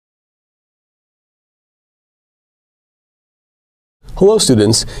Hello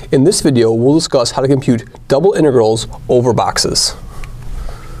students, in this video we'll discuss how to compute double integrals over boxes.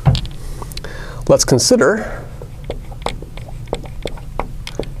 Let's consider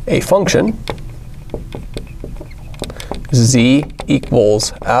a function z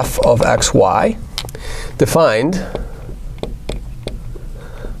equals f of xy defined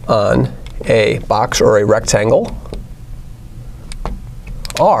on a box or a rectangle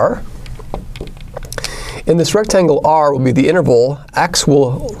R. In this rectangle R will be the interval x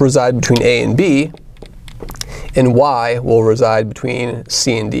will reside between a and b, and y will reside between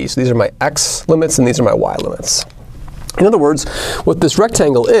c and d. So these are my x limits and these are my y limits. In other words, what this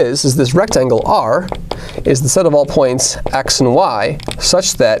rectangle is this rectangle R is the set of all points x and y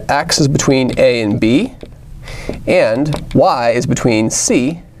such that x is between a and b and y is between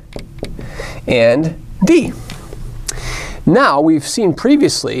c and d. Now we've seen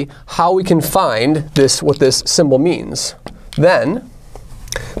previously how we can find what this symbol means. Then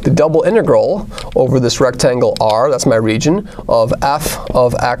the double integral over this rectangle R, that's my region, of f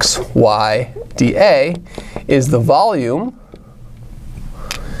of x, y, dA is the volume,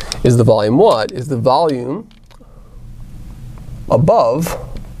 what? Is the volume above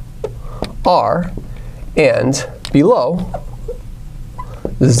R and below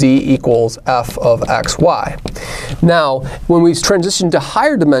z equals f of xy. Now, when we transition to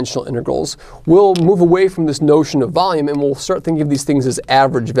higher dimensional integrals, we'll move away from this notion of volume and we'll start thinking of these things as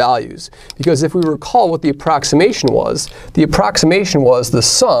average values. Because if we recall what the approximation was the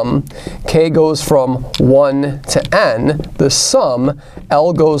sum, k goes from 1 to n, the sum,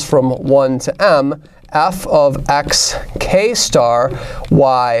 L goes from 1 to m, f of x k star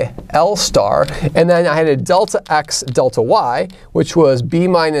y L star, and then I had a delta x delta y, which was b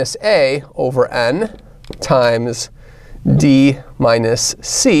minus a over n times d minus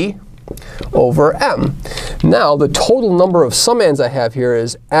c over m. Now the total number of summands I have here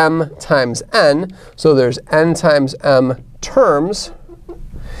is m times n, so there's n times m terms,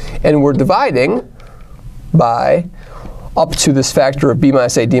 and we're dividing by up to this factor of b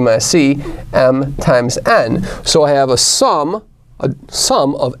minus a, d minus c, m times n. So I have a sum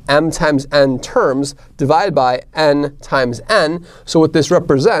of m times n terms divided by n times n. So what this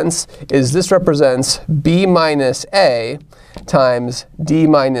represents is b minus a times d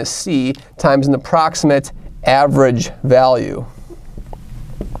minus c times an approximate average value.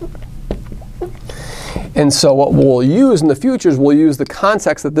 And so what we'll use in the future is we'll use the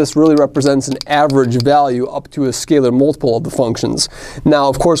context that this really represents an average value up to a scalar multiple of the functions. Now,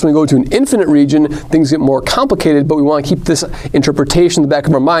 of course, when we go to an infinite region, things get more complicated, but we want to keep this interpretation in the back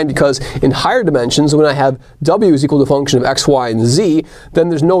of our mind because in higher dimensions, when I have w is equal to a function of x, y, and z, then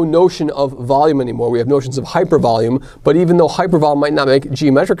there's no notion of volume anymore. We have notions of hypervolume, but even though hypervolume might not make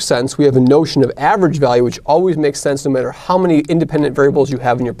geometric sense, we have a notion of average value, which always makes sense no matter how many independent variables you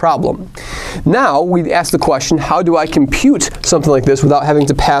have in your problem. Now, we ask the question, how do I compute something like this without having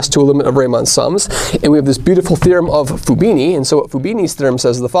to pass to a limit of Riemann sums? And we have this beautiful theorem of Fubini, and so what Fubini's theorem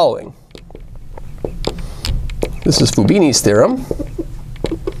says is the following. This is Fubini's theorem.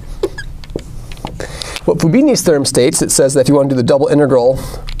 What Fubini's theorem states, it says that if you want to do the double integral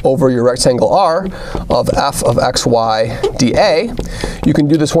over your rectangle R of f of xy dA, you can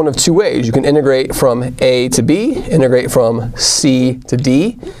do this one of two ways. You can integrate from a to b, integrate from c to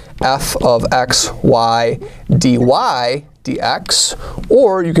d, f of x, y, dy, dx,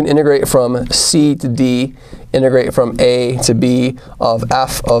 or you can integrate from c to d, integrate from a to b of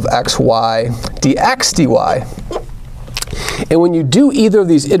f of x, y, dx, dy. And when you do either of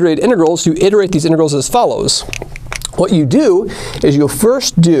these iterated integrals, you iterate these integrals as follows. What you do is you'll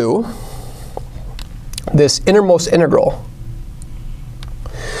first do this innermost integral.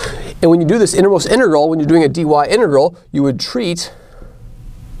 And when you do this innermost integral, when you're doing a dy integral, you would treat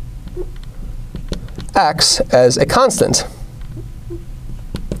x as a constant.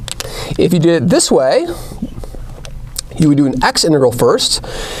 If you did it this way, you would do an x integral first,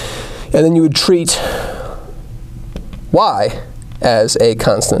 and then you would treat y as a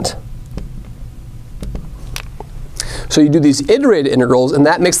constant. So you do these iterated integrals, and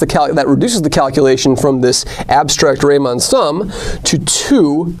that makes that reduces the calculation from this abstract Riemann sum to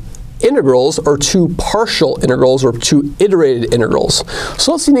two integrals, or two partial integrals, or two iterated integrals.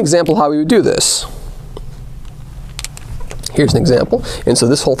 So let's see an example how we would do this. Here's an example. And so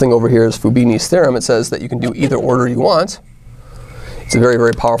this whole thing over here is Fubini's theorem. It says that you can do either order you want. It's a very,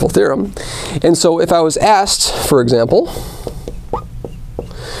 very powerful theorem. And so if I was asked, for example,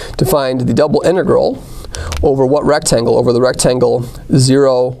 to find the double integral over what rectangle? Over the rectangle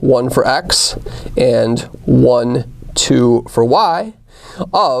 0, 1 for x, and 1, 2 for y,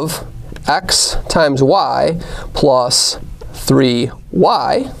 of x times y plus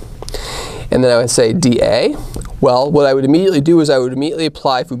 3y. And then I would say dA. Well, what I would immediately do is I would immediately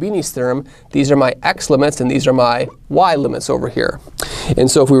apply Fubini's theorem. These are my x limits, and these are my y limits over here.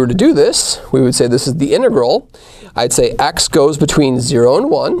 And so if we were to do this, we would say this is the integral. I'd say x goes between 0 and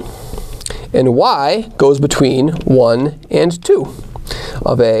 1, and y goes between 1 and 2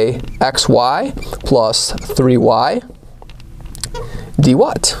 of a xy plus 3y d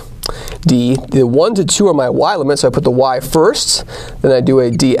what? The 1 to 2 are my y limits, so I put the y first, then I do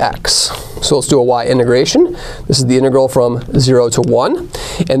a dx. So let's do a y integration. This is the integral from 0 to 1.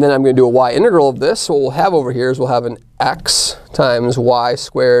 And then I'm going to do a y integral of this. So what we'll have over here is we'll have an x times y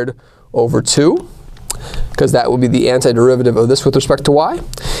squared over 2, because that will be the antiderivative of this with respect to y.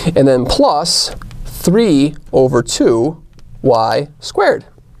 And then plus 3 over 2 y squared.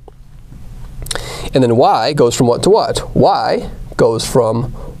 And then y goes from what to what? Y goes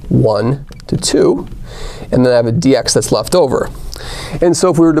from 1 to 2, and then I have a dx that's left over. And so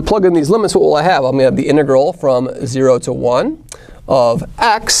if we were to plug in these limits, what will I have? I'm going to have the integral from 0 to 1 of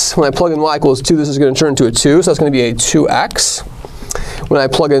x. When I plug in y equals 2, this is going to turn into a 2, so that's going to be a 2x. When I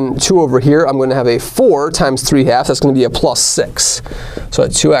plug in 2 over here, I'm going to have a 4 times 3/2. That's going to be a plus 6. So a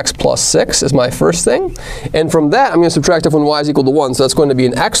 2x plus 6 is my first thing. And from that, I'm going to subtract off when y is equal to 1. So that's going to be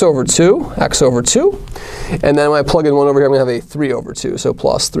an x over 2. And then when I plug in 1 over here, I'm going to have a 3 over 2. So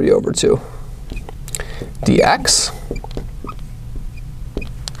plus 3 over 2 dx.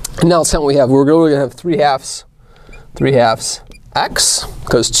 And now let's count what we have. We're going to have 3/2 x,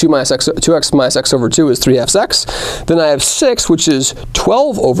 because 2x minus x over 2 is 3/2 x. Then I have 6, which is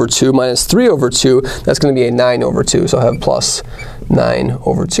 12 over 2 minus 3 over 2. That's going to be a 9 over 2. So I have plus 9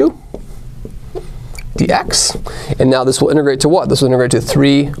 over 2 dx. And now this will integrate to what? This will integrate to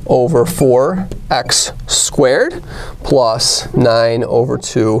 3 over 4x squared plus 9 over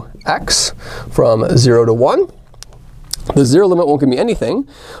 2x from 0 to 1. The 0 limit won't give me anything.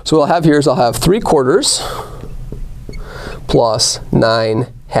 So what I'll have here is I'll have 3/4 plus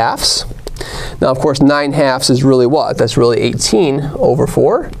 9/2. Now, of course, 9/2 is really what? That's really 18 over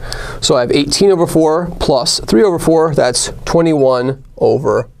 4. So I have 18 over 4 plus 3 over 4. That's 21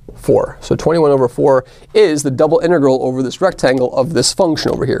 over 4. So 21 over 4 is the double integral over this rectangle of this function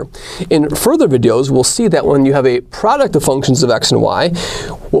over here. In further videos, we'll see that when you have a product of functions of x and y,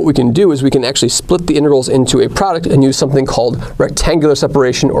 what we can do is we can actually split the integrals into a product and use something called rectangular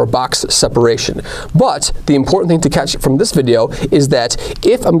separation or box separation. But the important thing to catch from this video is that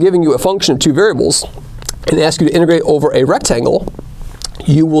if I'm giving you a function of two variables and ask you to integrate over a rectangle,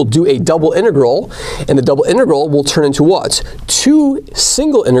 you will do a double integral, and the double integral will turn into what? Two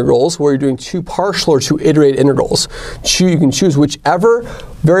single integrals, where you're doing two partial or two iterated integrals. You can choose whichever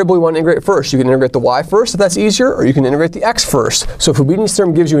variable you want to integrate first. You can integrate the y first if that's easier, or you can integrate the x first. So Fubini's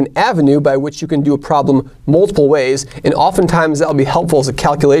theorem gives you an avenue by which you can do a problem multiple ways, and oftentimes that will be helpful as a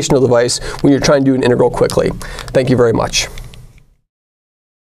calculational device when you're trying to do an integral quickly. Thank you very much.